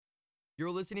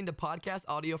You're listening to podcast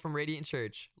audio from Radiant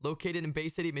Church, located in Bay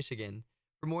City, Michigan.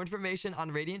 For more information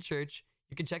on Radiant Church,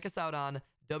 you can check us out on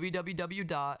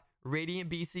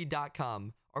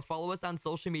www.radiantbc.com or follow us on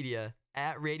social media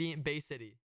at Radiant Bay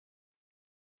City.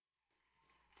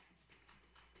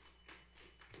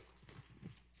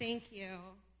 Thank you.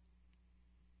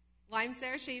 Well, I'm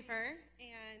Sarah Schaefer,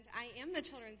 and I am the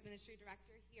Children's Ministry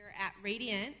Director here at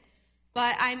Radiant.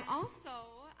 But I'm also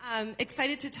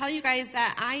excited to tell you guys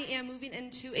that I am moving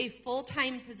into a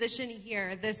full-time position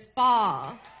here this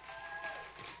fall.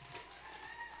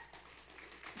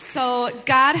 So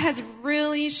God has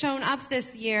really shown up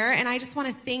this year, and I just want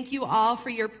to thank you all for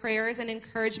your prayers and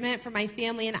encouragement for my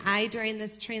family and I during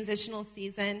this transitional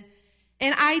season.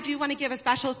 And I do want to give a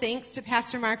special thanks to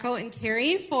Pastor Marco and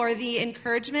Carrie for the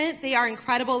encouragement. They are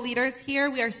incredible leaders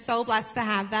here. We are so blessed to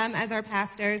have them as our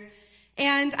pastors.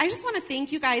 And I just want to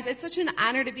thank you guys. It's such an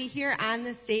honor to be here on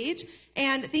this stage.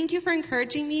 And thank you for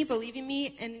encouraging me, believing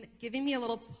me, and giving me a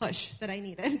little push that I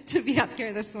needed to be up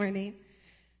here this morning.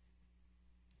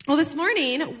 Well, this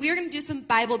morning, we're going to do some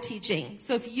Bible teaching.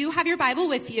 So if you have your Bible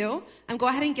with you, go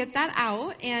ahead and get that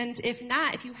out. And if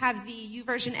not, if you have the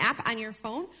YouVersion app on your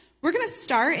phone, we're going to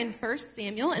start in 1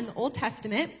 Samuel in the Old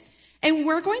Testament. And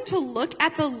we're going to look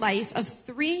at the life of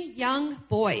 3 young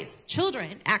boys,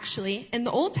 children actually, in the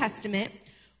Old Testament,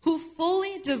 who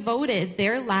fully devoted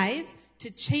their lives to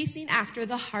chasing after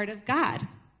the heart of God.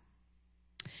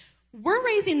 We're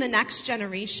raising the next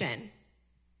generation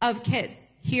of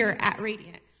kids here at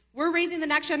Radiant. We're raising the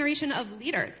next generation of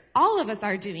leaders. All of us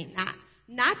are doing that,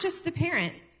 not just the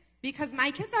parents, because my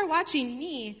kids are watching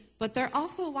me, but they're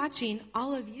also watching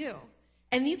all of you.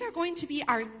 And these are going to be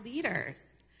our leaders.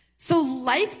 So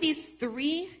like these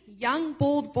 3 young,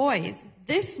 bold boys,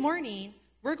 this morning,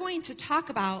 we're going to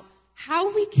talk about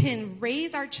how we can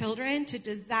raise our children to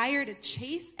desire to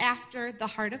chase after the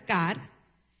heart of God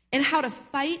and how to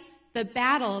fight the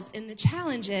battles and the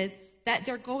challenges that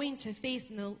they're going to face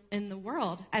in the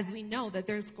world, as we know that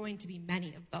there's going to be many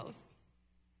of those.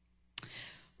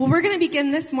 Well, we're going to begin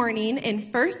this morning in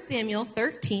 1 Samuel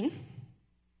 13.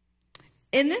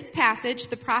 In this passage,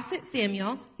 the prophet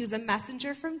Samuel, who's a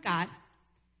messenger from God,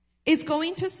 is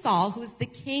going to Saul, who is the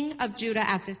king of Judah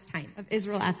at this time, of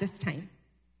Israel at this time.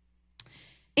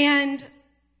 And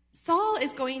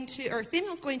Samuel's going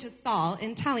to Saul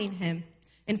and telling him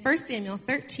in 1 Samuel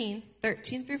 13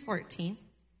 through 14,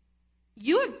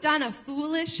 "You have done a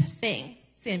foolish thing,"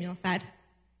 Samuel said.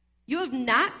 "You have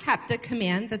not kept the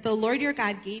command that the Lord your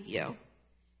God gave you.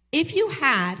 If you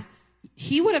had,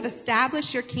 he would have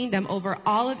established your kingdom over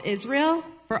all of Israel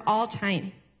for all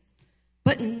time.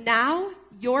 But now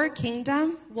your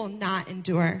kingdom will not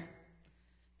endure.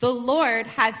 The Lord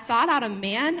has sought out a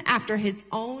man after his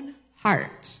own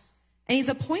heart, and he's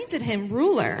appointed him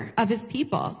ruler of his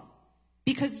people,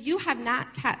 because you have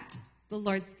not kept the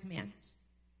Lord's command."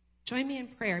 Join me in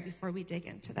prayer before we dig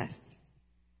into this.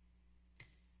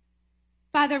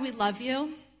 Father, we love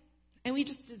you, and we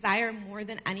just desire more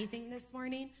than anything this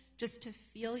morning just to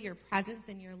feel your presence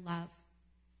and your love.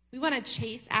 We want to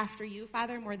chase after you,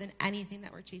 Father, more than anything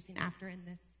that we're chasing after in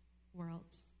this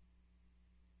world.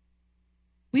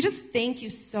 We just thank you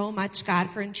so much, God,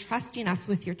 for entrusting us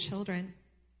with your children.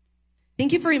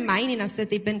 Thank you for reminding us that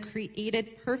they've been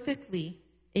created perfectly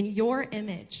in your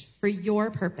image for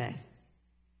your purpose.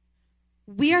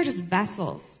 We are just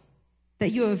vessels that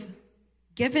you have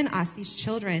given us, these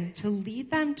children, to lead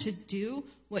them to do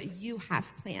what you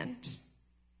have planned.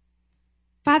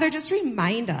 Father, just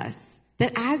remind us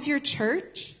that as your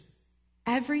church,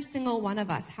 every single one of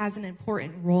us has an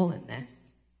important role in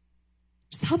this.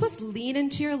 Just help us lean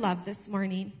into your love this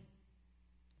morning.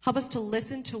 Help us to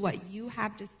listen to what you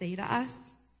have to say to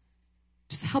us.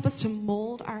 Just help us to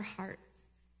mold our hearts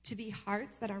to be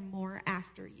hearts that are more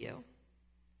after you.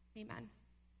 Amen.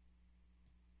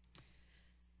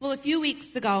 Well, a few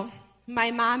weeks ago, my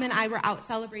mom and I were out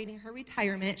celebrating her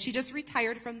retirement. She just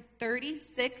retired from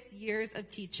 36 years of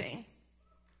teaching.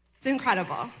 It's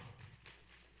incredible.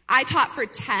 I taught for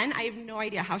 10. I have no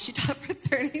idea how she taught for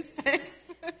 36.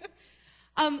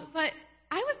 But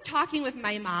I was talking with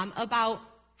my mom about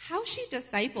how she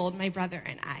discipled my brother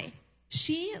and I.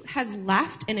 She has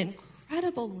left an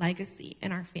incredible legacy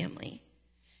in our family.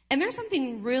 And there's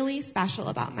something really special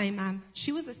about my mom.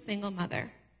 She was a single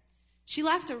mother. She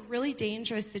left a really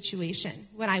dangerous situation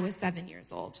when I was 7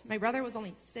 years old. My brother was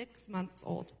only 6 months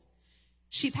old.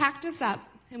 She packed us up,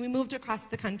 and we moved across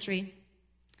the country.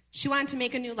 She wanted to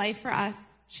make a new life for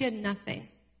us. She had nothing.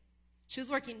 She was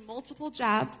working multiple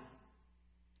jobs.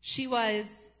 She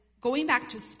was going back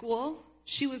to school.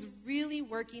 She was really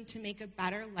working to make a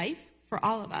better life for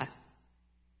all of us.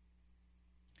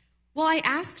 Well, I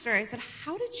asked her, I said,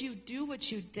 how did you do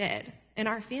what you did in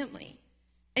our family?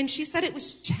 And she said it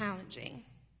was challenging.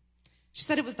 She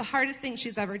said it was the hardest thing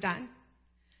she's ever done.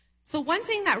 So one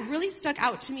thing that really stuck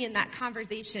out to me in that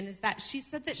conversation is that she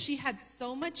said that she had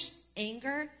so much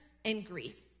anger and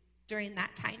grief during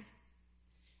that time.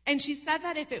 And she said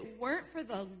that if it weren't for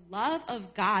the love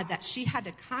of God that she had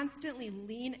to constantly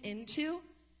lean into,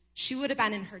 she would have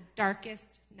been in her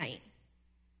darkest night.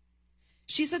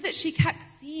 She said that she kept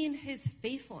seeing his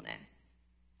faithfulness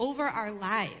over our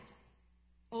lives,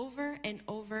 over and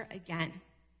over again.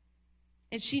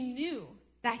 And she knew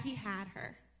that he had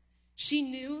her. She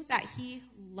knew that he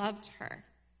loved her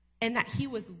and that he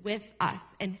was with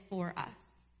us and for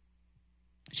us.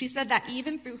 She said that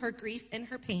even through her grief and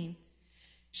her pain,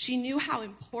 she knew how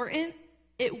important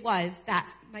it was that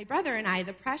my brother and I,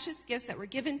 the precious gifts that were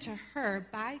given to her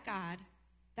by God,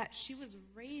 that she was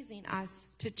raising us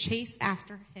to chase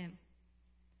after him.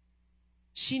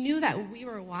 She knew that we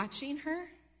were watching her,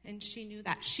 and she knew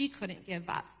that she couldn't give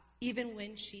up, even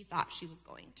when she thought she was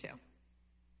going to.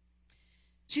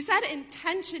 She said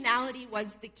intentionality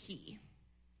was the key.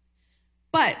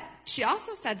 But she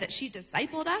also said that she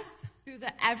discipled us through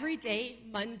the everyday,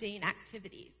 mundane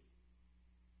activities.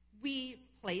 We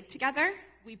played together,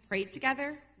 we prayed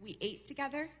together, we ate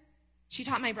together. She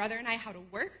taught my brother and I how to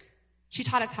work. She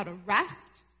taught us how to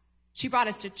rest. She brought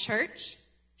us to church.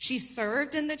 She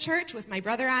served in the church with my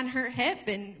brother on her hip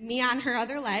and me on her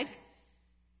other leg.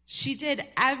 She did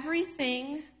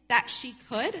everything that she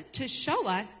could to show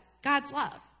us God's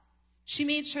love. She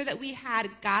made sure that we had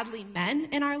godly men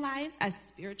in our lives as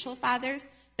spiritual fathers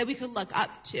that we could look up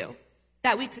to,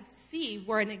 that we could see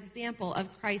were an example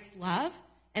of Christ's love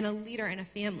and a leader in a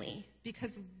family,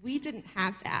 because we didn't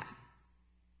have that.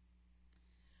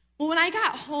 Well, when I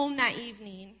got home that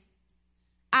evening,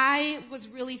 I was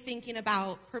really thinking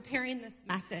about preparing this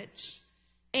message,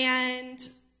 and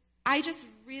I just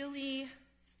really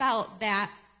felt that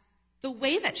the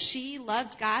way that she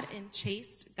loved God and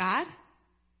chased God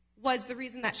was the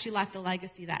reason that she left the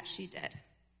legacy that she did.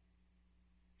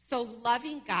 So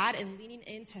loving God and leaning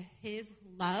into his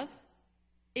love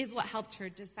is what helped her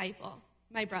disciple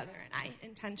my brother and I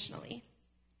intentionally.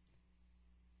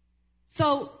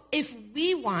 So if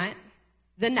we want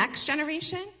the next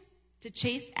generation to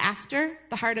chase after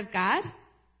the heart of God,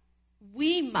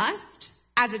 we must,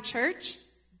 as a church,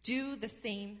 do the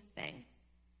same thing.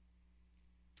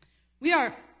 We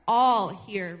are all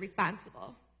here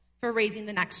responsible for raising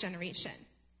the next generation.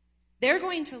 They're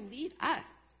going to lead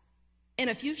us in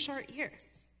a few short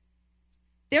years.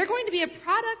 They're going to be a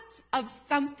product of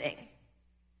something.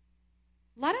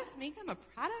 Let us make them a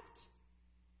product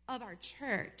of our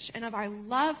church and of our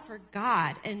love for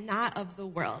God and not of the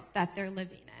world that they're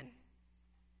living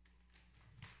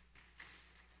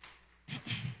in.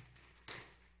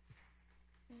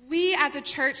 We as a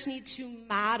church need to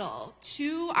model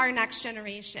to our next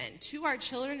generation, to our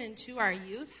children and to our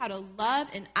youth, how to love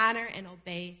and honor and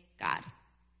obey God.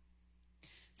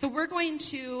 So we're going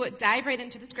to dive right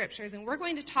into the scriptures, and we're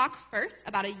going to talk first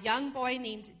about a young boy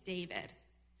named David.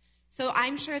 So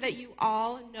I'm sure that you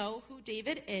all know who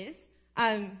David is.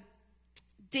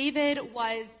 David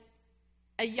was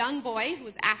a young boy who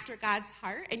was after God's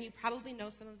heart, and you probably know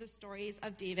some of the stories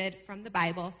of David from the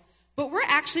Bible. But we're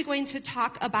actually going to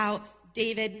talk about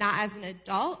David not as an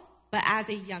adult, but as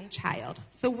a young child.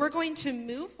 So we're going to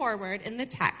move forward in the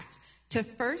text to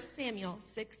 1 Samuel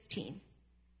 16.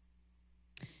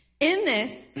 In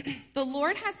this, the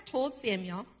Lord has told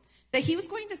Samuel that he was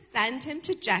going to send him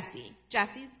to Jesse.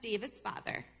 Jesse's David's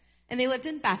father. And they lived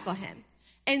in Bethlehem.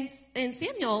 And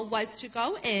Samuel was to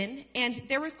go in, and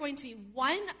there was going to be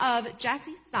one of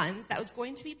Jesse's sons that was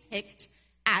going to be picked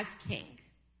as king.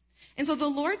 And so the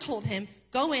Lord told him,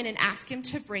 go in and ask him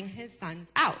to bring his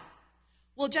sons out.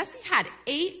 Well, Jesse had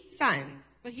 8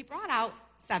 sons, but he brought out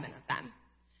 7 of them.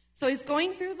 So he's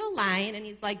going through the line, and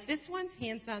he's like, this one's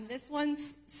handsome, this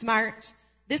one's smart,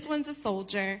 this one's a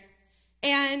soldier.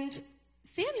 And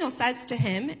Samuel says to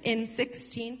him in 1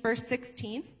 Samuel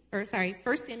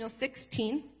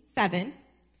 16:7,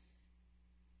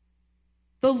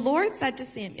 the Lord said to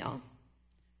Samuel,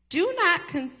 do not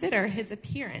consider his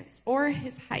appearance or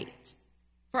his height,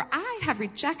 for I have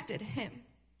rejected him.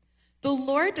 The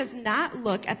Lord does not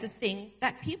look at the things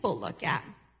that people look at.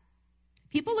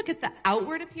 People look at the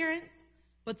outward appearance,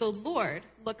 but the Lord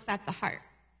looks at the heart.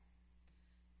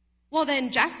 Well,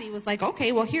 then Jesse was like,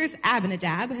 okay, well, here's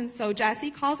Abinadab. And so Jesse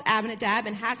calls Abinadab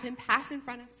and has him pass in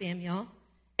front of Samuel.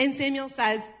 And Samuel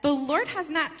says, the Lord has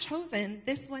not chosen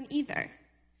this one either.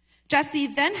 Jesse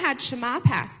then had Shammah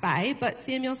pass by, but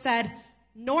Samuel said,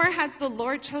 nor has the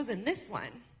Lord chosen this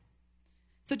one.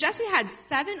 So Jesse had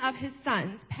 7 of his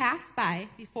sons pass by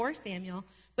before Samuel,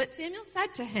 but Samuel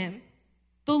said to him,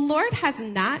 "The Lord has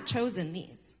not chosen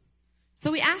these."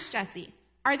 So he asked Jesse,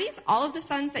 "Are these all of the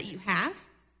sons that you have?"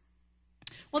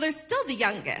 "Well, there's still the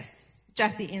youngest,"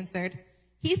 Jesse answered.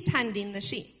 "He's tending the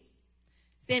sheep."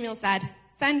 Samuel said,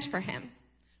 "Send for him.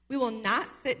 We will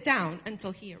not sit down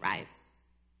until he arrives."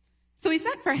 So he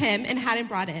sent for him and had him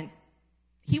brought in.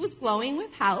 He was glowing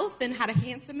with health and had a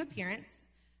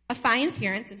fine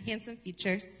appearance and handsome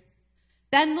features.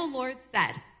 Then the Lord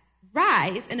said,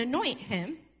 "Rise and anoint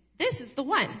him. This is the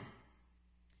one."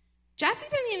 Jesse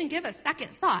didn't even give a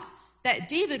second thought that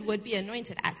David would be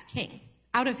anointed as king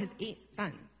out of his 8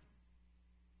 sons.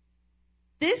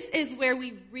 This is where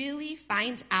we really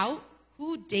find out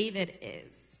who David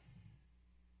is.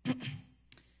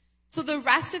 So the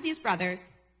rest of these brothers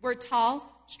were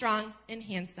tall, strong, and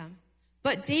handsome.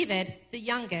 But David, the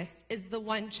youngest, is the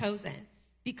one chosen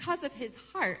because of his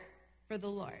heart for the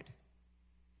Lord.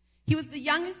 He was the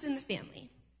youngest in the family.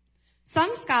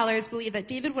 Some scholars believe that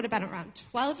David would have been around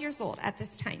 12 years old at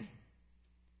this time.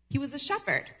 He was a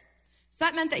shepherd, so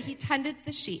that meant that he tended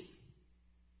the sheep.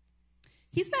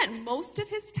 He spent most of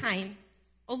his time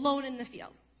alone in the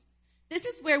fields. This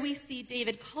is where we see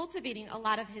David cultivating a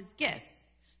lot of his gifts.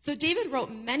 So David wrote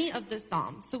many of the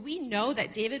Psalms. So we know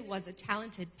that David was a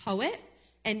talented poet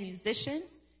and musician.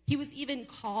 He was even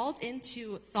called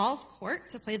into Saul's court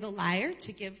to play the lyre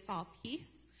to give Saul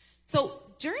peace. So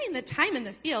during the time in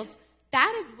the fields,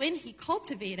 that is when he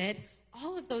cultivated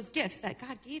all of those gifts that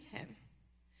God gave him.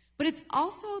 But it's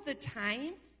also the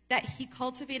time that he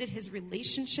cultivated his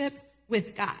relationship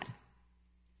with God.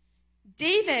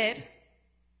 David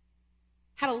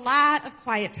had a lot of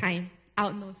quiet time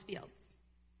out in those fields.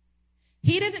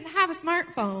 He didn't have a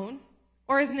smartphone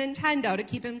or his Nintendo to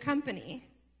keep him company.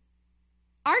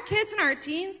 Our kids and our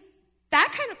teens,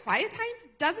 that kind of quiet time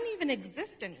doesn't even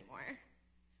exist anymore.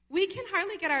 We can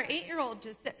hardly get our 8-year-old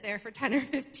to sit there for 10 or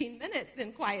 15 minutes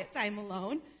in quiet time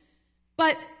alone.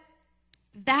 But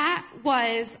that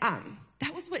was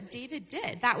what David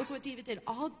did. That was what David did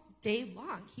all day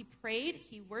long. He prayed,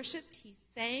 he worshiped, he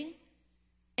sang,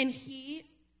 and he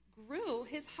grew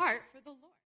his heart for the Lord.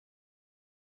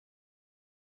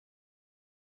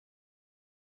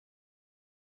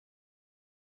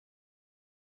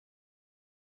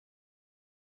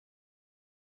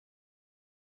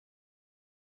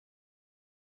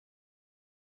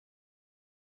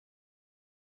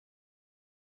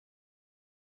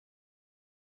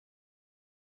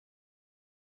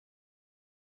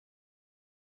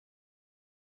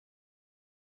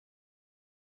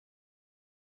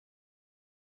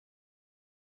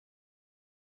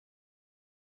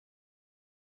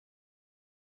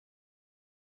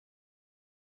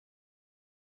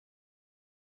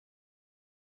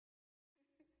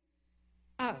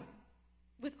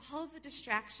 With all of the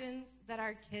distractions that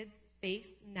our kids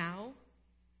face now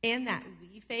and that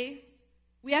we face,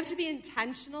 we have to be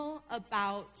intentional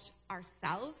about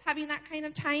ourselves having that kind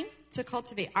of time to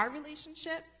cultivate our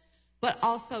relationship, but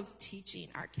also teaching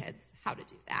our kids how to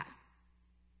do that.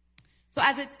 So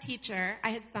as a teacher, I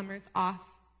had summers off,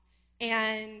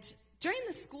 and during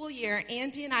the school year,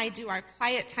 Andy and I do our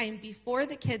quiet time before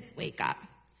the kids wake up.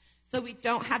 So we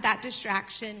don't have that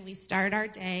distraction. We start our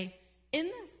day. In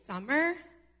the summer,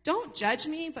 don't judge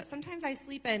me, but sometimes I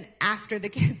sleep in after the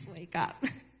kids wake up.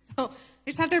 So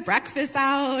they just have their breakfast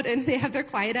out, and they have their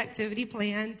quiet activity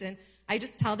planned, and I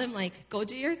just tell them, like, go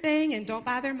do your thing, and don't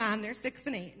bother Mom. They're 6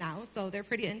 and 8 now, so they're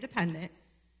pretty independent.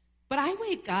 But I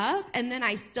wake up, and then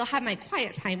I still have my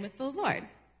quiet time with the Lord.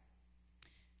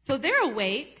 So they're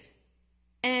awake,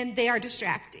 and they are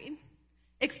distracting.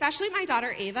 Especially my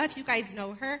daughter, Ava, if you guys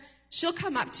know her, she'll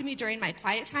come up to me during my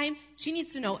quiet time. She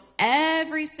needs to know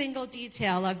every single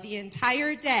detail of the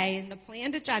entire day and the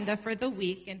planned agenda for the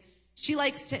week, and she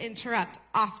likes to interrupt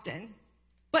often.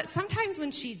 But sometimes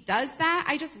when she does that,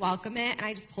 I just welcome it, and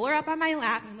I just pull her up on my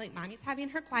lap, and I'm like, Mommy's having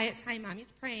her quiet time,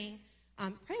 Mommy's praying.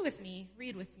 Pray with me,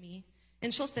 read with me,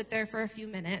 and she'll sit there for a few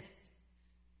minutes.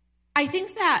 I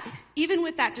think that even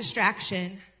with that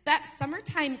distraction, that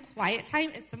summertime quiet time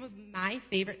is some of my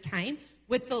favorite time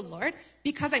with the Lord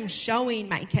because I'm showing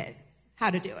my kids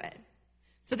how to do it.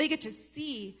 So they get to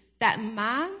see that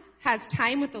Mom has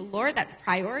time with the Lord that's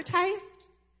prioritized,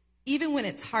 even when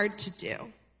it's hard to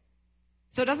do.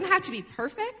 So it doesn't have to be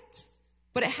perfect,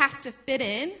 but it has to fit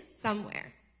in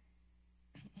somewhere.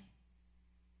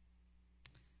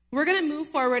 We're going to move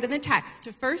forward in the text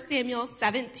to 1 Samuel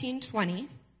 17:20.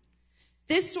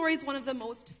 This story is one of the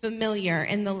most familiar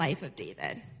in the life of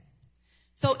David.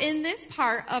 So in this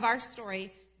part of our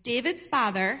story, David's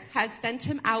father has sent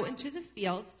him out into the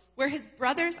fields where his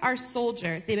brothers are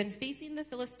soldiers. They've been facing the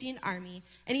Philistine army,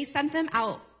 and he sent them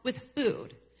out with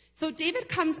food. So David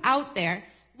comes out there.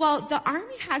 Well, the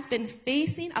army has been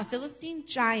facing a Philistine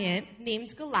giant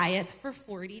named Goliath for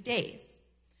 40 days.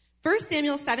 1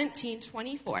 Samuel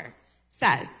 17:24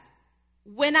 says,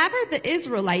 whenever the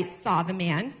Israelites saw the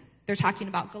man, they're talking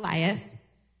about Goliath,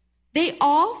 they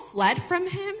all fled from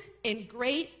him in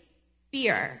great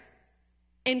fear.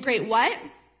 In great what?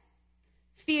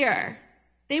 Fear.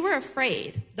 They were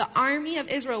afraid. The army of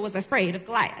Israel was afraid of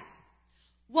Goliath.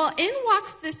 Well, in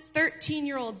walks this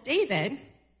 13-year-old David,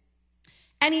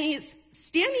 and he's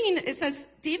standing, it says,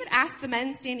 David asked the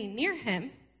men standing near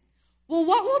him, well,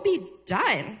 what will be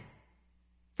done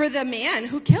for the man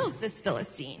who kills this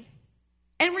Philistine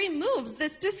and removes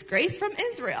this disgrace from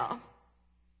Israel?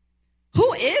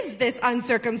 Who is this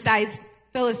uncircumcised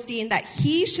Philistine that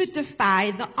he should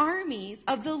defy the armies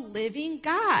of the living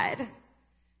God?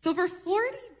 So for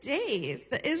 40 days,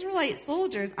 the Israelite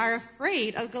soldiers are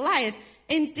afraid of Goliath.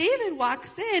 And David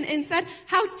walks in and said,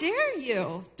 how dare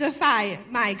you defy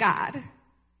my God?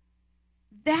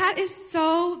 That is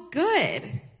so good.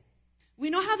 We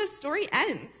know how the story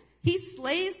ends. He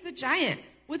slays the giant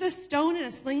with a stone and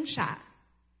a slingshot.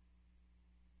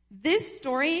 This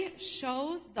story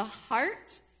shows the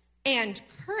heart and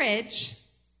courage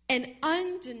and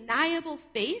undeniable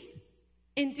faith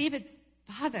in David's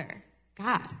father,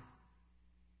 God.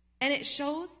 And it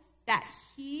shows that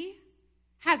he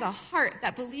has a heart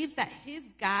that believes that his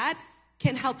God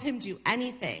can help him do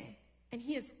anything. And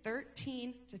he is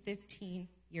 13 to 15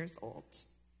 years old.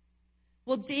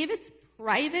 Well, David's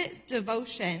private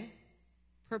devotion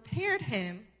prepared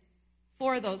him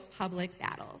for those public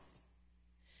battles.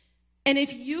 And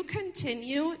if you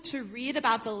continue to read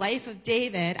about the life of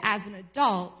David as an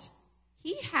adult,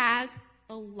 he has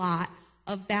a lot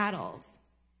of battles.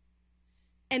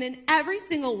 And in every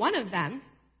single one of them,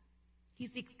 he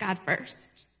seeks God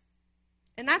first.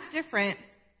 And that's different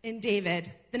in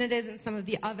David than it is in some of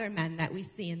the other men that we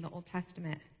see in the Old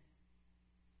Testament.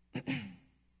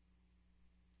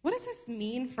 What does this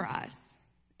mean for us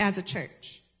as a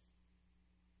church?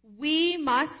 We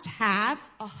must have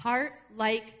a heart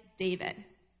like David.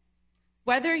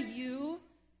 Whether you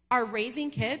are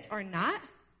raising kids or not,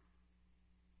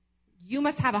 you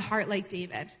must have a heart like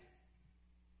David.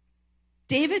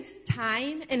 David's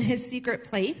time in his secret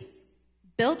place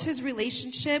built his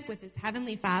relationship with his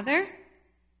heavenly Father,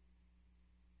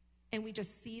 and we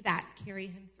just see that carry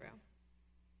him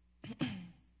through.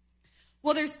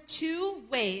 Well, there's two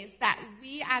ways that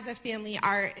we as a family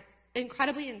are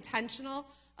incredibly intentional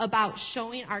about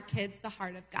showing our kids the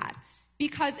heart of God.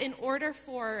 Because in order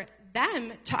for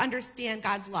them to understand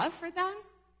God's love for them,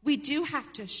 we do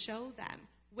have to show them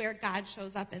where God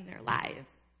shows up in their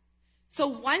lives. So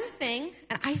one thing,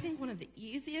 and I think one of the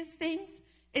easiest things,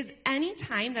 is any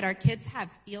time that our kids have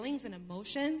feelings and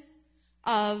emotions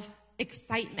of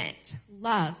excitement,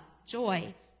 love,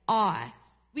 joy, awe,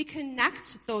 we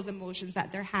connect those emotions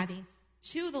that they're having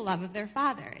to the love of their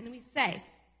Father. And we say,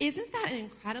 isn't that an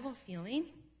incredible feeling?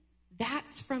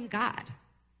 That's from God.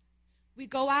 We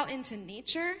go out into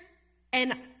nature,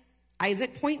 and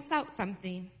Isaac points out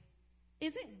something.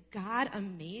 Isn't God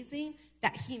amazing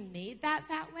that he made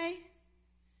that way?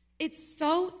 It's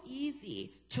so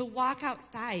easy to walk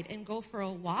outside and go for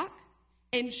a walk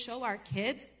and show our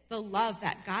kids the love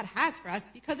that God has for us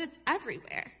because it's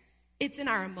everywhere. It's in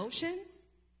our emotions,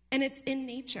 and it's in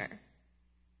nature.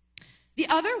 The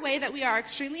other way that we are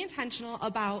extremely intentional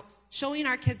about showing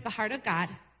our kids the heart of God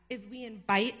is we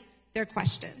invite their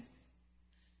questions.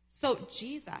 So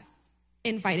Jesus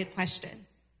invited questions.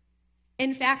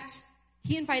 In fact,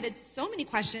 he invited so many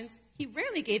questions, he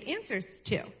rarely gave answers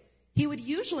to. He would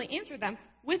usually answer them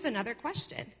with another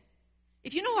question.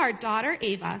 If you know our daughter,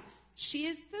 Ava, she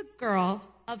is the girl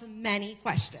of many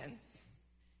questions.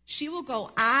 She will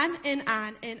go on and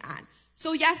on and on.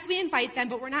 So yes, we invite them,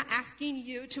 but we're not asking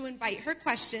you to invite her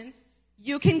questions.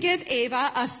 You can give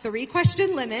Ava a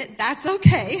 3-question limit. That's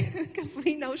okay, because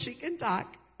we know she can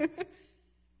talk.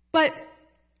 But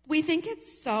we think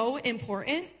it's so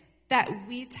important that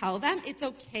we tell them it's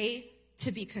okay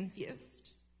to be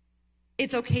confused.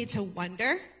 It's okay to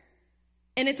wonder.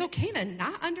 And it's okay to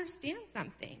not understand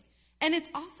something. And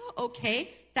it's also okay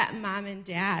that mom and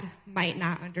dad might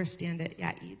not understand it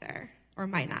yet either, or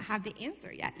might not have the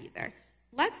answer yet either.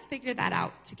 Let's figure that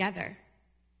out together.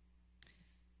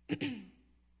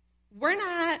 We're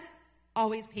not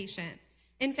always patient.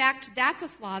 In fact, that's a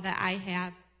flaw that I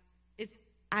have, is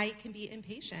I can be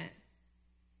impatient.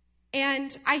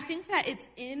 And I think that it's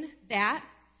in that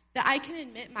I can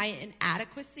admit my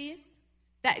inadequacies,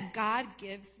 that God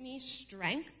gives me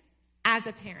strength as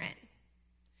a parent.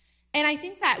 And I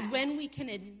think that when we can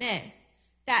admit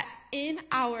that in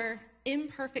our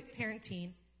imperfect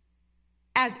parenting,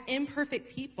 as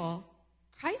imperfect people,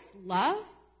 Christ's love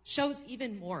shows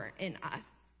even more in us.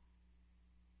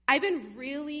 I've been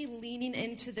really leaning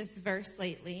into this verse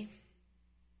lately,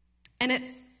 and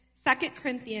it's 2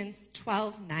 Corinthians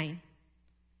 12:9.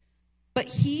 But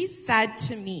he said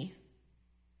to me,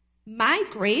 my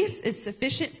grace is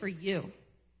sufficient for you,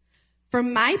 for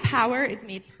my power is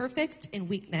made perfect in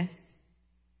weakness.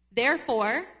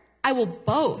 Therefore, I will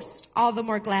boast all the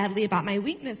more gladly about my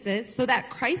weaknesses so that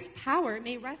Christ's power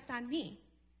may rest on me.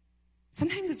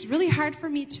 Sometimes it's really hard for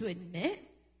me to admit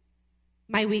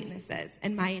my weaknesses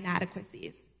and my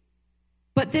inadequacies.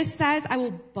 But this says I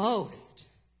will boast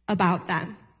about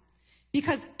them.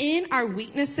 Because in our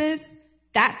weaknesses,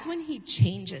 that's when he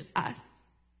changes us.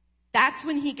 That's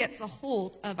when he gets a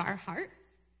hold of our hearts.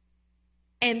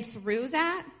 And through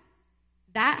that,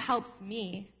 that helps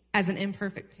me as an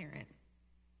imperfect parent.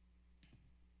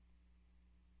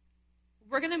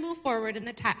 We're going to move forward in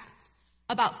the text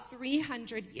about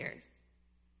 300 years.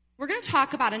 We're going to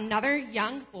talk about another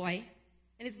young boy,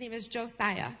 and his name is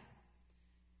Josiah.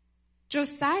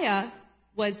 Josiah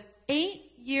was 8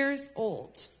 years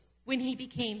old when he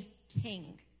became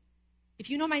king. If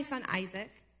you know my son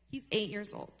Isaac, he's 8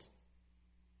 years old.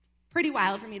 Pretty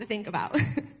wild for me to think about.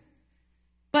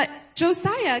 But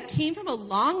Josiah came from a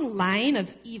long line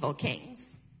of evil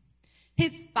kings.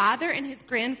 His father and his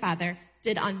grandfather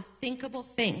did unthinkable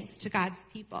things to God's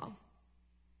people.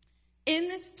 In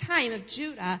this time of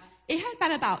Judah, it had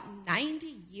been about 90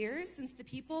 years since the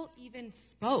people even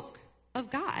spoke of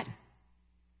God.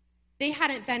 They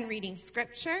hadn't been reading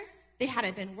scripture. They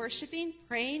hadn't been worshiping,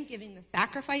 praying, giving the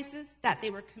sacrifices that they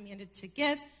were commanded to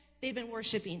give. They'd been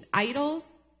worshiping idols.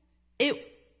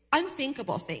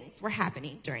 Unthinkable things were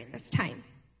happening during this time.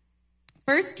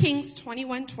 1 Kings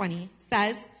 21:20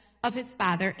 says of his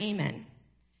father, Amon,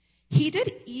 he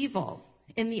did evil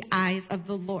in the eyes of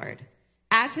the Lord,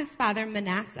 as his father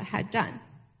Manasseh had done.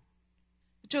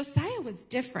 Josiah was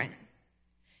different.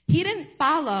 He didn't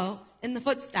follow in the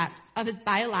footsteps of his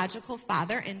biological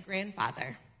father and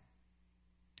grandfather.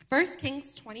 1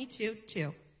 Kings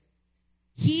 22:2.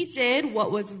 He did what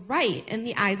was right in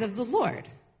the eyes of the Lord.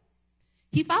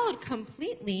 He followed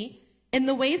completely in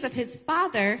the ways of his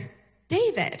father,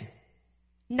 David,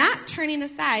 not turning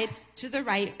aside to the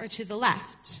right or to the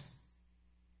left.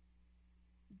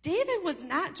 David was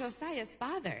not Josiah's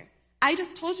father. I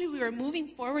just told you we were moving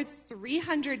forward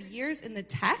 300 years in the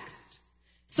text.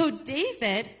 So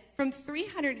David, from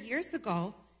 300 years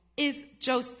ago, is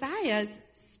Josiah's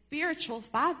spiritual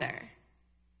father.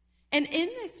 And in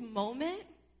this moment,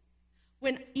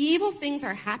 when evil things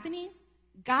are happening,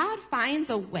 God finds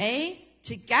a way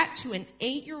to get to an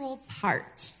 8-year-old's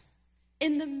heart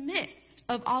in the midst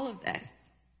of all of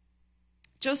this.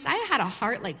 Josiah had a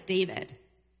heart like David.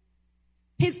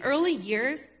 His early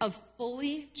years of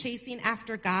fully chasing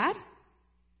after God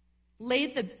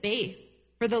laid the base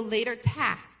for the later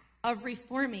task of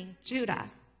reforming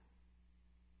Judah.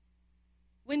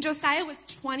 When Josiah was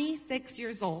 26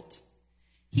 years old,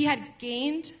 he had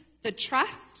gained the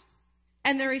trust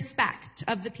and the respect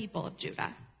of the people of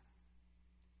Judah.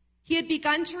 He had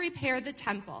begun to repair the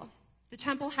temple. The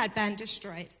temple had been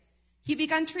destroyed. He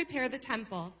began to repair the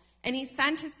temple, and he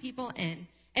sent his people in.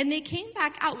 And they came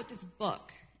back out with this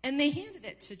book, and they handed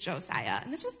it to Josiah.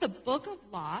 And this was the book of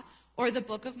law, or the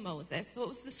book of Moses, so it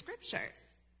was the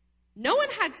scriptures. No one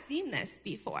had seen this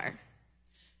before.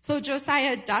 So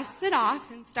Josiah dusts it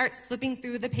off and starts flipping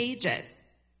through the pages.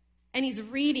 And he's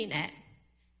reading it,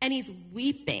 and he's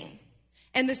weeping.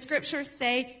 And the scriptures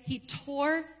say he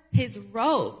tore his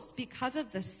robes because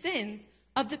of the sins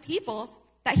of the people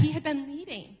that he had been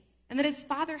leading and that his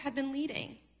father had been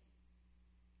leading.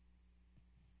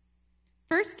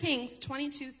 1 Kings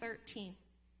 22:13.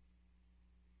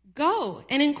 Go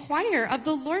and inquire of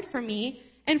the Lord for me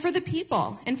and for the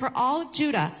people and for all of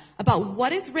Judah about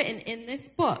what is written in this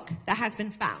book that has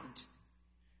been found.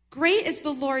 Great is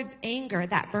the Lord's anger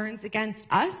that burns against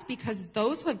us because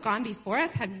those who have gone before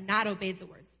us have not obeyed the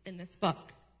words in this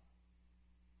book.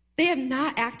 They have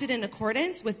not acted in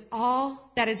accordance with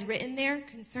all that is written there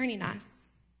concerning us.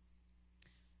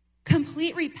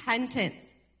 Complete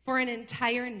repentance for an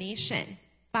entire nation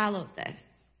followed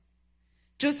this.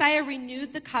 Josiah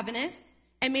renewed the covenants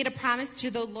and made a promise to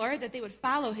the Lord that they would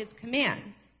follow his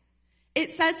commands.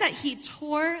 It says that he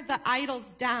tore the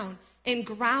idols down and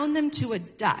ground them to a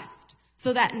dust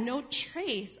so that no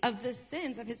trace of the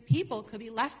sins of his people could be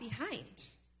left behind.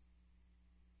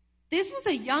 This was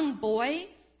a young boy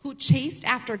who chased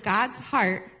after God's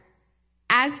heart,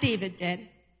 as David did,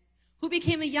 who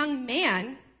became a young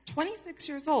man, 26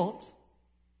 years old,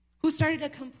 who started a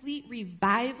complete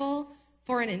revival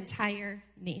for an entire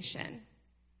nation.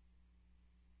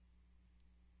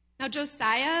 Now,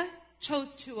 Josiah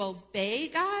chose to obey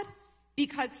God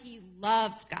because he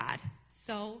loved God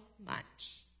so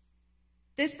much.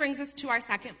 This brings us to our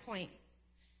second point.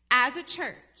 As a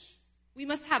church, we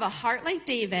must have a heart like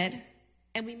David,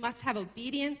 and we must have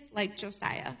obedience like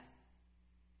Josiah.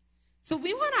 So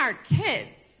we want our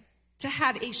kids to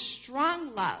have a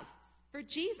strong love for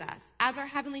Jesus as our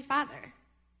Heavenly Father.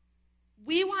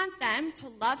 We want them to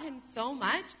love him so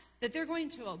much that they're going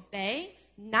to obey,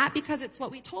 not because it's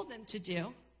what we told them to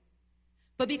do,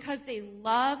 but because they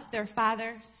love their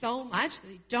Father so much that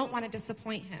they don't want to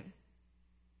disappoint him.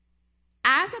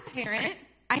 As a parent,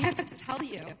 I have to tell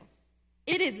you,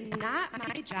 it is not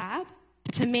my job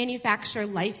to manufacture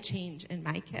life change in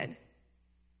my kid.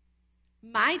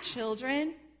 My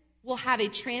children will have a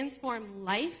transformed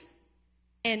life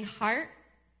and heart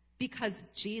because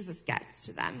Jesus gets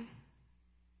to them.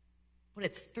 But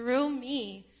it's through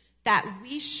me that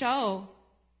we show,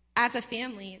 as a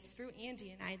family, it's through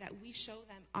Andy and I, that we show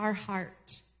them our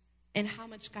heart and how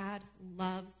much God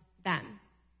loves them.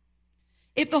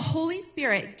 If the Holy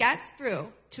Spirit gets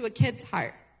through to a kid's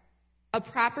heart, a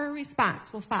proper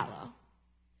response will follow.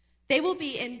 They will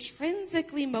be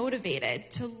intrinsically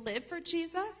motivated to live for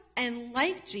Jesus and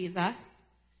like Jesus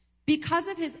because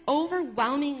of his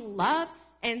overwhelming love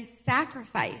and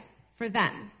sacrifice for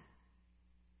them.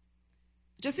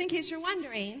 Just in case you're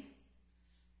wondering,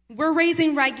 we're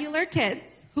raising regular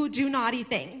kids who do naughty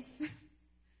things.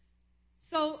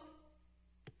 So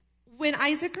when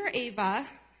Isaac or Ava,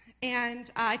 and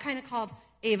I kind of called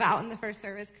Ava out in the first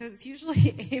service because it's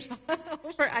usually Ava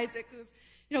over Isaac who's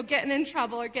getting in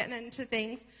trouble or getting into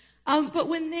things. But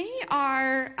when they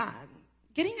are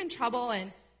getting in trouble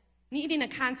and needing a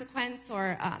consequence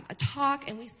or a talk,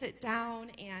 and we sit down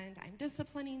and I'm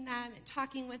disciplining them and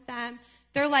talking with them,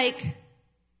 they're like,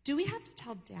 do we have to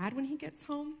tell Dad when he gets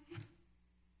home?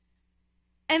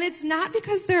 And it's not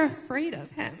because they're afraid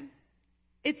of him.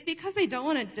 It's because they don't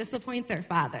want to disappoint their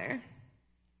father.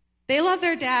 They love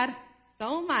their dad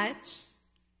so much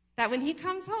that when he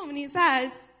comes home and he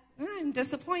says, I'm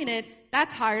disappointed,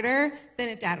 that's harder than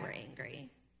if Dad were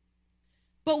angry.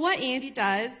 But what Andy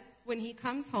does when he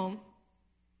comes home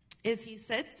is he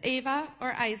sits Ava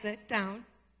or Isaac down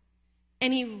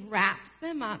and he wraps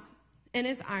them up in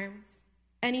his arms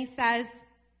and he says,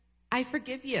 I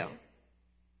forgive you.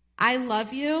 I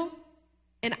love you,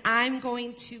 and I'm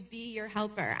going to be your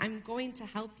helper. I'm going to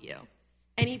help you.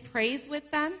 And he prays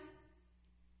with them.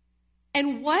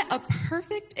 And what a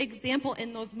perfect example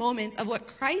in those moments of what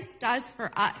Christ does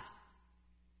for us.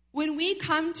 When we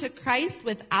come to Christ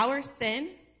with our sin,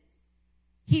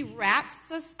 he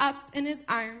wraps us up in his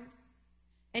arms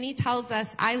and he tells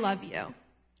us, I love you.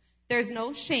 There's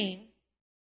no shame.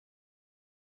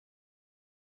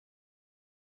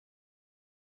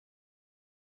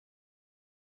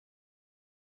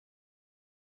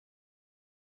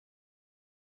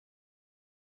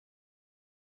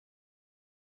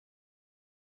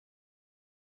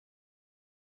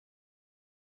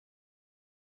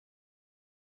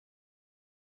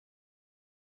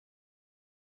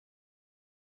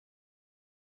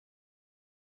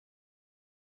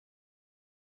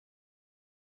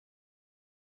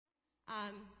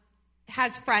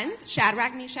 Has friends,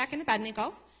 Shadrach, Meshach, and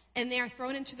Abednego, and they are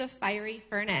thrown into the fiery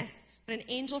furnace. But an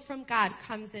angel from God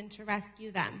comes in to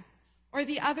rescue them. Or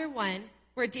the other one,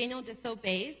 where Daniel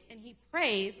disobeys, and he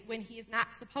prays when he is not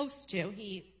supposed to.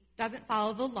 He doesn't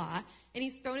follow the law, and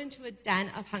he's thrown into a den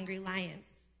of hungry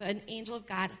lions. But an angel of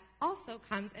God also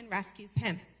comes and rescues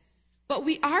him. But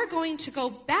we are going to go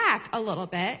back a little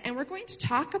bit, and we're going to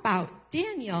talk about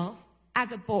Daniel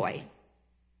as a boy.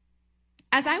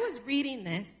 As I was reading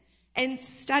this and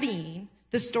studying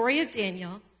the story of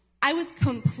Daniel, I was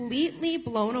completely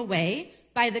blown away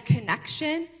by the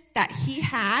connection that he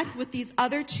had with these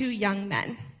other two young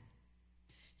men.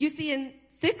 You see, in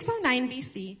 609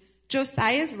 BC,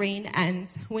 Josiah's reign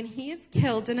ends when he is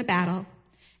killed in a battle,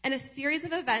 and a series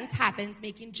of events happens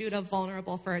making Judah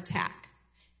vulnerable for attack.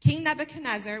 King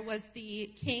Nebuchadnezzar was the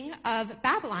king of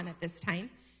Babylon at this time,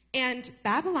 and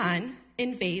Babylon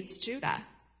invades Judah.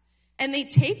 And they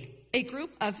take a group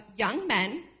of young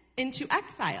men into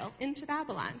exile into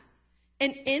Babylon.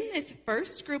 And in this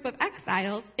first group of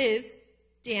exiles is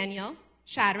Daniel,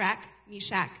 Shadrach,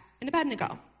 Meshach, and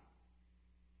Abednego.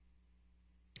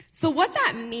 So what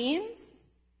that means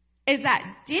is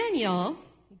that Daniel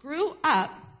grew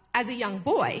up as a young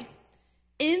boy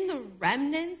in the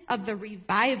remnants of the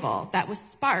revival that was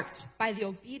sparked by the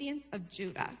obedience of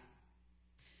Judah.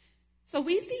 So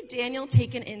we see Daniel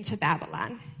taken into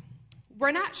Babylon.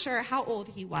 We're not sure how old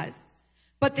he was,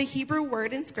 but the Hebrew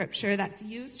word in Scripture that's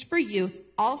used for youth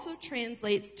also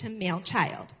translates to male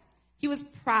child. He was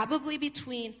probably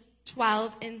between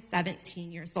 12 and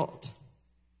 17 years old.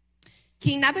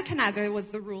 King Nebuchadnezzar was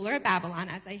the ruler of Babylon,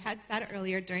 as I had said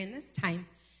earlier during this time,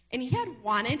 and he had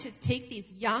wanted to take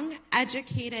these young,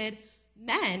 educated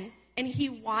men, and he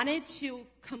wanted to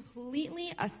completely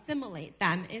assimilate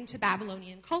them into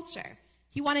Babylonian culture.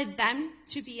 He wanted them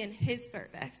to be in his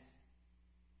service.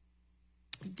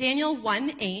 Daniel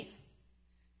 1:8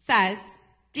 says,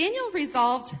 Daniel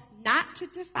resolved not to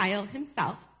defile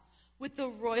himself with the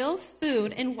royal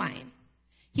food and wine.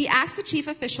 He asked the chief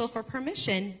official for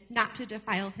permission not to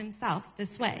defile himself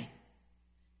this way.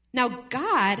 Now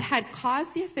God had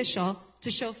caused the official to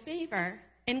show favor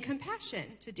and compassion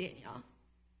to Daniel.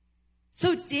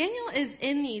 So Daniel is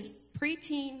in these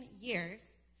preteen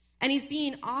years, and he's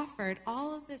being offered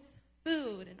all of this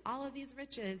food and all of these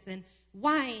riches and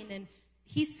wine, and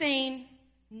he's saying,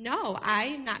 no,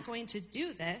 I'm not going to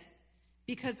do this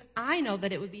because I know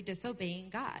that it would be disobeying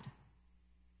God.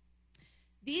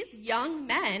 These young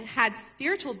men had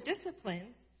spiritual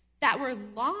disciplines that were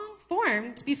long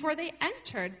formed before they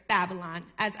entered Babylon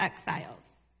as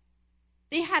exiles.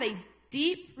 They had a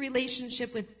deep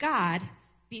relationship with God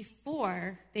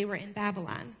before they were in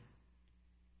Babylon.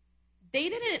 They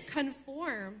didn't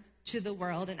conform to the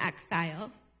world in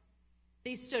exile.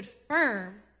 They stood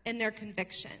firm in their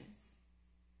convictions.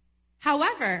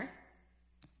 However,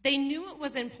 they knew it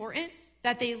was important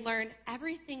that they learn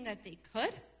everything that they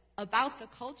could about the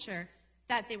culture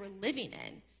that they were living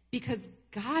in, because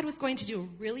God was going to do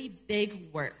a really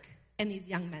big work in these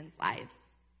young men's lives.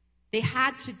 They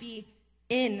had to be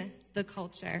in the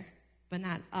culture, but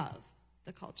not of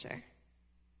the culture.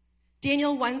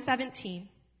 Daniel 1:17.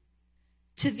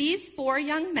 To these 4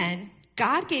 young men,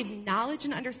 God gave knowledge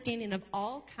and understanding of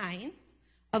all kinds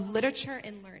of literature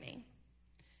and learning.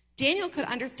 Daniel could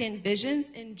understand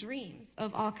visions and dreams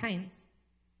of all kinds.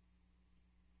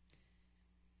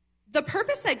 The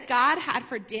purpose that God had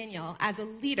for Daniel as a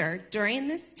leader during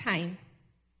this time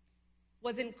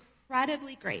was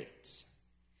incredibly great.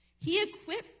 He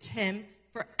equipped him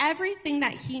for everything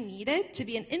that he needed to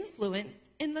be an influence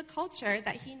in the culture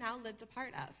that he now lived a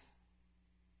part of.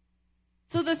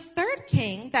 So the third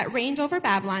king that reigned over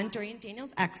Babylon during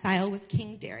Daniel's exile was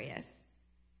King Darius.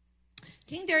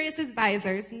 King Darius'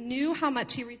 advisors knew how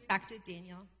much he respected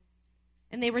Daniel,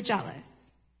 and they were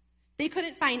jealous. They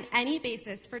couldn't find any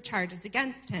basis for charges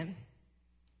against him.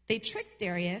 They tricked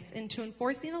Darius into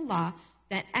enforcing a law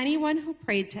that anyone who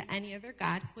prayed to any other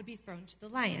god would be thrown to the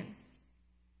lions.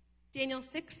 Daniel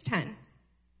 6:10.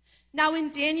 Now when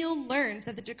Daniel learned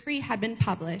that the decree had been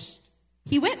published,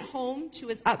 he went home to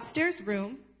his upstairs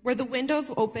room where the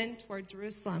windows opened toward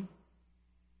Jerusalem.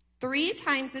 3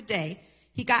 times a day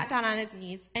he got down on his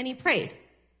knees and he prayed,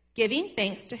 giving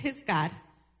thanks to his God,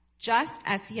 just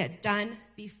as he had done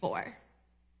before.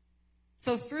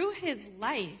 So through his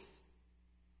life,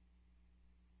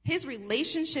 his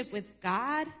relationship with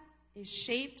God is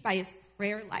shaped by his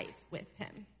prayer life with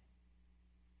him.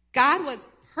 God was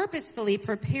purposefully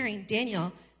preparing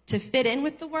Daniel to fit in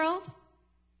with the world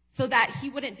so that he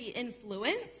wouldn't be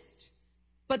influenced,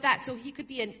 but that so he could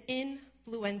be an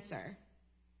influencer.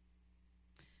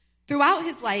 Throughout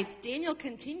his life, Daniel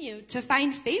continued to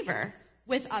find favor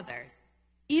with others,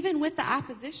 even with the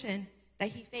opposition that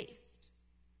he faced.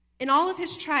 In all of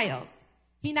his trials,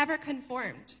 he never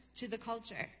conformed to the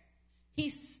culture. He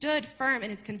stood firm in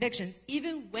his convictions,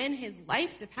 even when his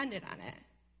life depended on it.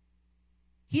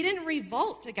 He didn't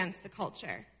revolt against the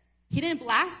culture. He didn't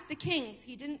blast the kings.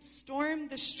 He didn't storm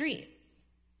the streets.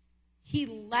 He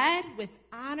led with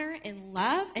honor and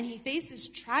love, and he faced his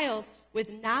trials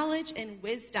with knowledge and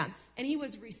wisdom, and he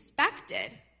was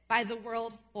respected by the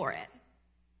world for it.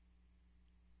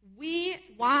 We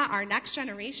want our next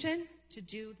generation to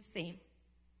do the same.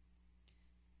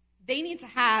 They need to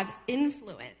have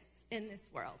influence in this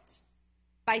world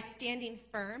by standing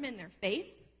firm in their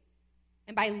faith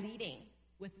and by leading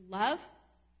with love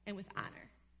and with honor.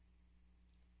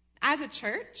 As a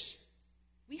church,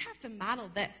 we have to model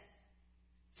this.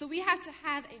 So we have to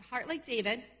have a heart like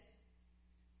David.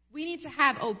 We need to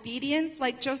have obedience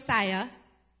like Josiah.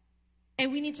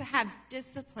 And we need to have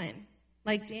discipline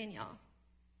like Daniel.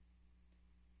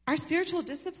 Our spiritual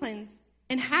disciplines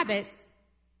and habits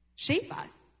shape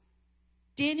us.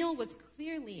 Daniel was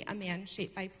clearly a man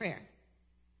shaped by prayer.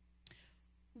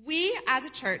 We, as a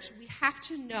church, we have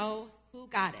to know who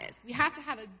God is. We have to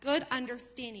have a good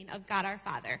understanding of God our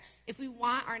Father if we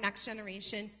want our next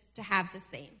generation to have the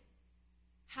same.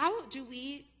 How do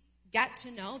we get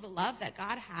to know the love that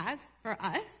God has for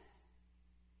us.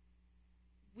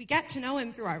 We get to know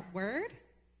him through our word,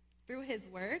 through his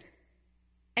word,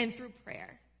 and through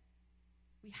prayer.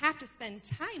 We have to spend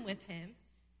time with him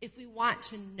if we want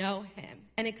to know him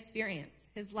and experience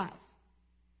his love.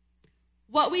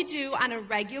 What we do on a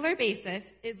regular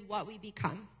basis is what we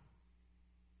become.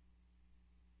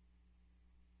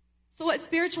 So what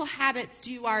spiritual habits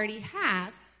do you already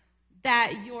have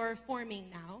that you're forming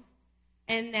now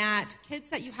and that kids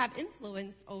that you have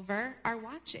influence over are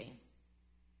watching?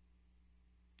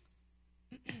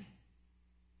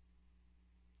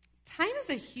 Time is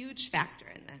a huge factor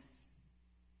in this.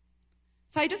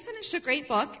 So I just finished a great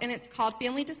book, and it's called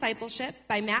Family Discipleship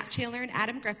by Matt Chandler and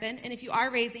Adam Griffin. And if you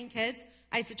are raising kids,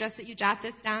 I suggest that you jot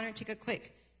this down or take a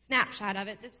quick snapshot of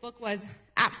it. This book was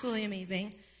absolutely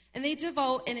amazing. And they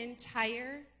devote an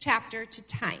entire chapter to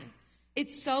time.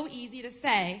 It's so easy to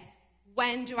say,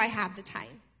 when do I have the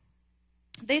time?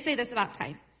 They say this about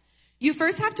time. You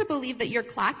first have to believe that your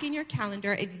clock and your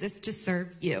calendar exist to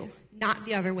serve you, not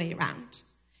the other way around,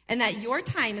 and that your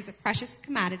time is a precious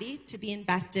commodity to be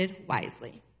invested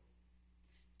wisely.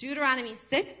 Deuteronomy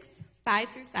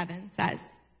 6:5-7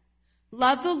 says,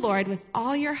 love the Lord with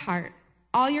all your heart,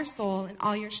 all your soul, and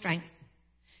all your strength.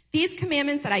 These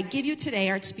commandments that I give you today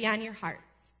are to be on your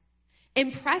hearts.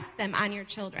 Impress them on your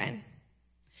children.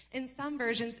 In some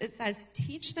versions, it says,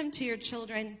 teach them to your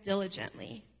children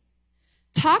diligently.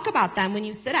 Talk about them when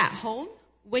you sit at home,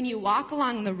 when you walk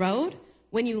along the road,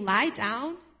 when you lie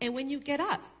down, and when you get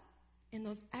up, in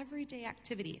those everyday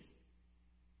activities.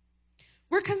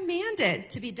 We're commanded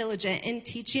to be diligent in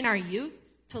teaching our youth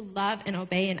to love and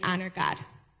obey and honor God.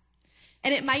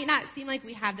 And it might not seem like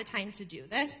we have the time to do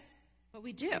this, but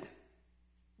we do.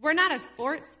 We're not a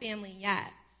sports family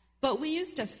yet, but we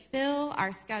used to fill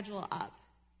our schedule up.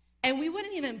 And we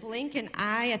wouldn't even blink an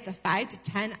eye at the 5 to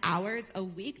 10 hours a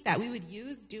week that we would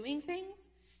use doing things,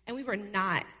 and we were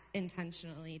not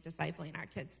intentionally discipling our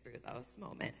kids through those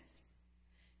moments.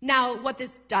 Now, what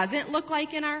this doesn't look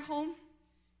like in our home,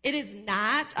 it is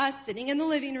not us sitting in the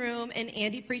living room and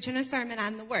Andy preaching a sermon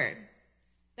on the word.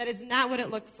 That is not what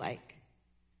it looks like.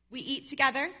 We eat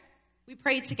together, we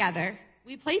pray together,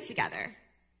 we play together.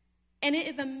 And it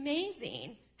is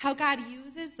amazing how God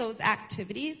uses those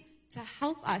activities to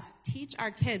help us teach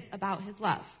our kids about his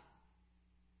love.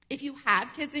 If you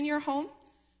have kids in your home,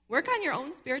 work on your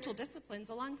own spiritual disciplines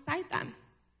alongside them.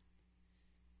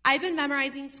 I've been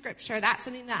memorizing scripture. That's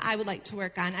something that I would like to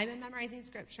work on. I've been memorizing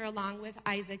scripture along with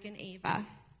Isaac and Ava.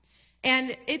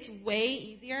 And it's way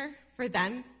easier for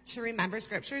them to remember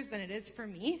scriptures than it is for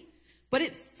me. But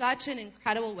it's such an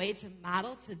incredible way to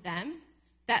model to them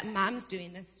that mom's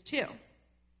doing this too.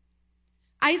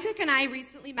 Isaac and I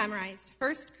recently memorized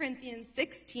 1 Corinthians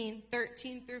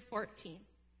 16:13-14.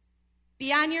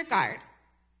 Be on your guard.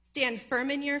 Stand firm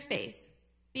in your faith.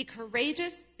 Be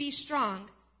courageous. Be strong.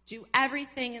 Do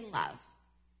everything in love.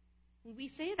 We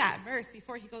say that verse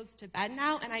before he goes to bed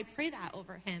now, and I pray that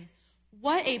over him.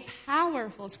 What a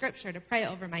powerful scripture to pray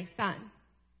over my son.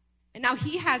 And now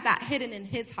he has that hidden in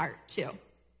his heart too.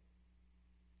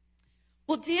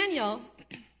 Well, Daniel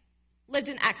lived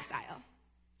in exile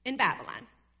in Babylon.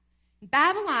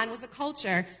 Babylon was a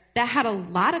culture that had a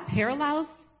lot of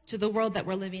parallels to the world that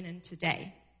we're living in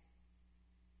today.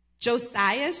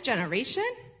 Josiah's generation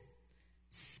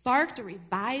sparked a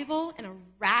revival and a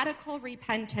radical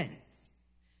repentance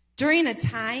during a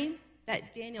time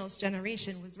that Daniel's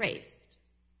generation was raised.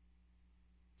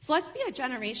 So let's be a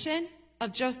generation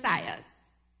of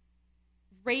Josiahs,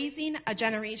 raising a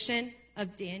generation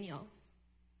of Daniels,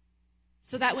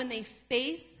 so that when they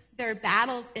face their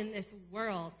battles in this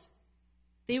world,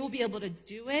 they will be able to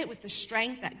do it with the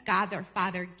strength that God their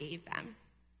Father gave them.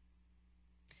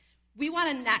 We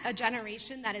want a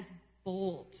generation that is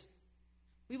bold.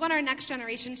 We want our next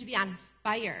generation to be on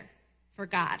fire for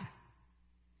God.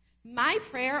 My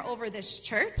prayer over this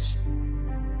church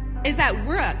is that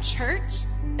we're a church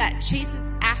that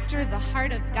chases after the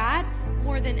heart of God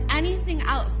more than anything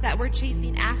else that we're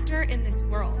chasing after in this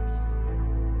world.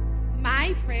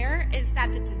 My prayer is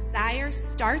that the desire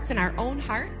starts in our own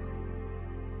hearts,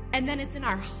 and then it's in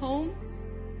our homes,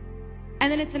 and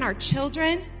then it's in our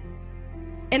children.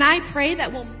 And I pray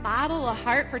that we'll model a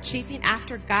heart for chasing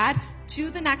after God to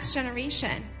the next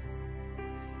generation.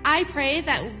 I pray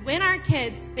that when our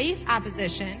kids face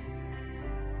opposition,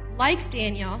 like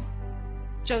Daniel,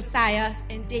 Josiah,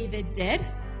 and David did,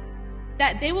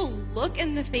 that they will look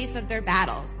in the face of their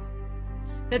battles,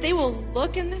 that they will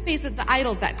look in the face of the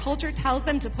idols that culture tells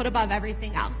them to put above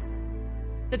everything else,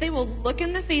 that they will look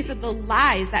in the face of the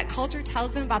lies that culture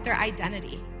tells them about their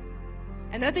identity,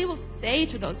 and that they will say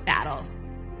to those battles,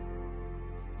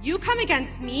 You come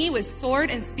against me with sword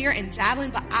and spear and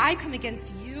javelin, but I come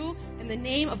against you in the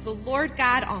name of the Lord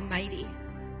God Almighty.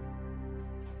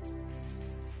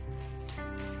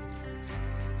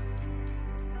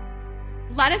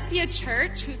 Let us be a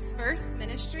church whose first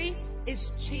ministry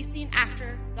is chasing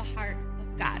after the heart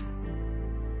of God.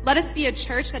 Let us be a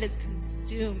church that is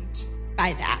consumed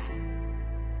by that.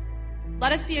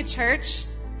 Let us be a church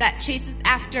that chases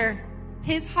after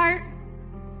his heart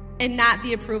and not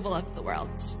the approval of the world.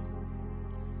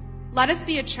 Let us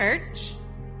be a church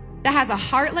that has a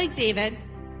heart like David,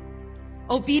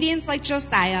 obedience like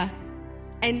Josiah,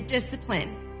 and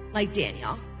discipline like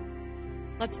Daniel.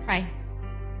 Let's pray.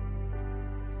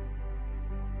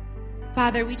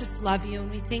 Father, we just love you,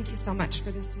 and we thank you so much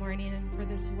for this morning and for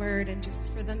this word and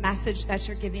just for the message that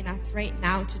you're giving us right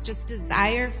now to just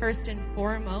desire first and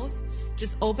foremost,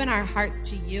 just open our hearts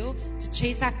to you, to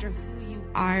chase after who you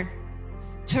are,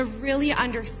 to really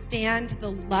understand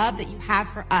the love that you have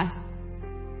for us,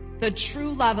 the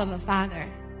true love of a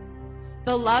father,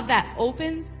 the love that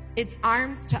opens its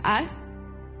arms to us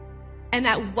and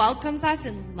that welcomes us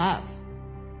in love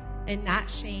and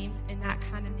not shame and not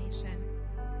condemnation.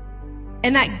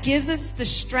 And that gives us the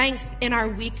strength in our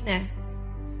weakness,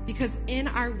 because in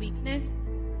our weakness,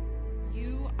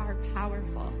 you are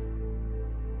powerful.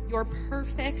 Your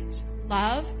perfect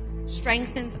love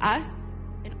strengthens us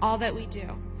in all that we do.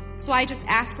 So I just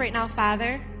ask right now,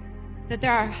 Father, that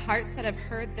there are hearts that have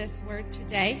heard this word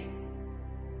today,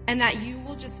 and that you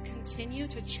will just continue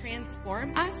to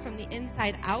transform us from the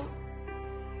inside out,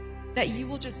 that you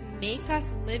will just make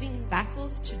us living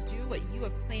vessels to do what you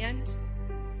have planned,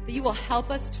 that you will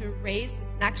help us to raise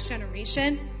this next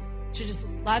generation to just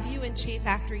love you and chase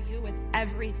after you with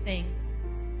everything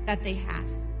that they have.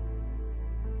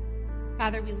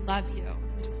 Father, we love you.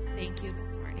 We just thank you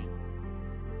this morning.